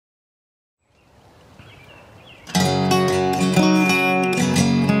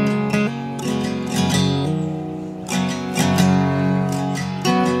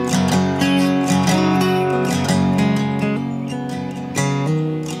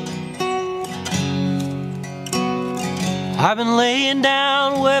I've been laying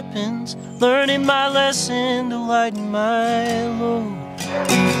down weapons, learning my lesson to lighten my load.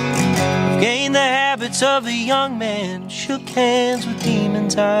 I've gained the habits of a young man, shook hands with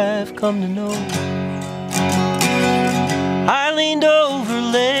demons I've come to know. I leaned over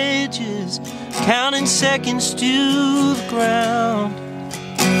ledges, counting seconds to the ground.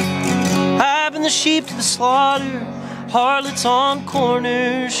 I've been the sheep to the slaughter, harlots on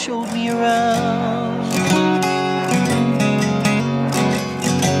corners showed me around.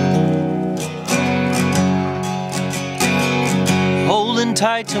 Holding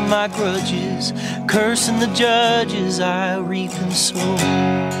tight to my grudges, cursing the judges, I reap and sow.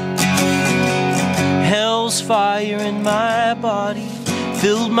 Hell's fire in my body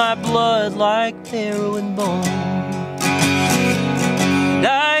filled my blood like marrow and bone. And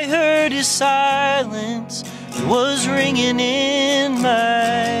I heard his silence, it was ringing in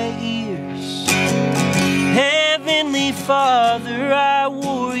my ears. Heavenly Father, I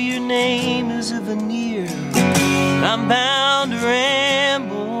wore your name as a veneer. I'm bound to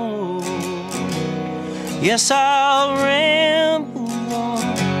ramble, yes, I'll ramble on.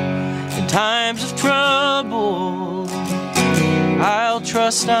 In times of trouble, I'll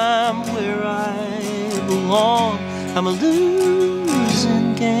trust I'm where I belong. I'm a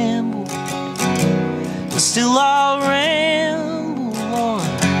losing gamble, but still I'll ramble on.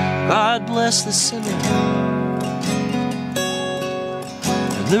 God bless the sinner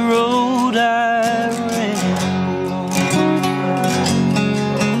and the road I ramble.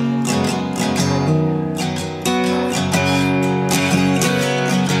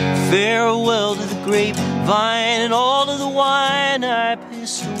 Farewell to the grapevine and all of the wine I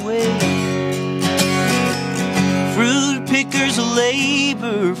pissed away. Fruit pickers a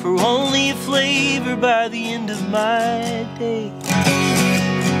labor for only a flavor by the end of my day.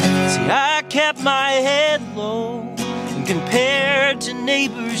 See, I kept my head low and compared to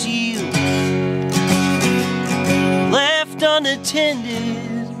neighbors' yield. Left unattended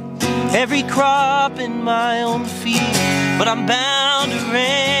every crop in my own field. But I'm bound to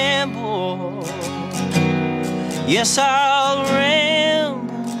ramble, yes, I'll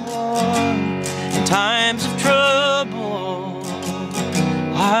ramble on. In times of trouble,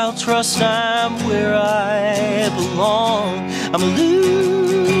 I'll trust I'm where I belong. I'm a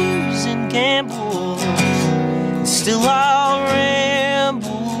losing gamble, and still I'll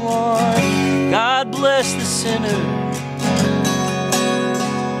ramble on. God bless the sinner,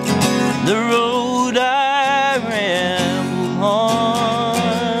 the road I ramble on.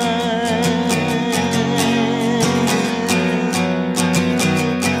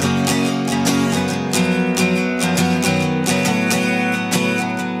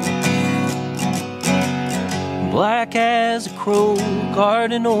 Black as a crow,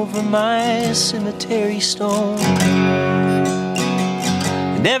 guarding over my cemetery stone.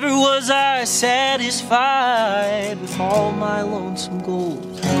 Never was I satisfied with all my lonesome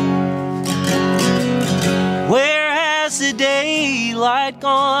gold. Where has the daylight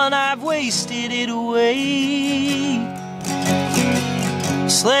gone? I've wasted it away.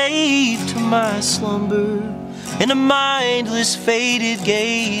 Slave to my slumber in a mindless faded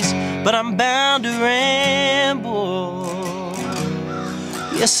gaze. But I'm bound to ramble,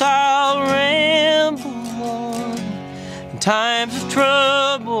 yes, I'll ramble on. In times of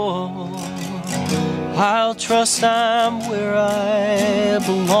trouble, I'll trust I'm where I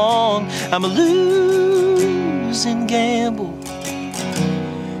belong. I'm a losing gamble,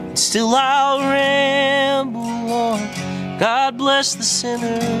 and still I'll ramble on. God bless the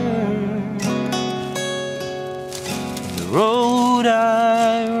sinner, the road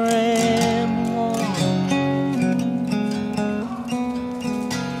I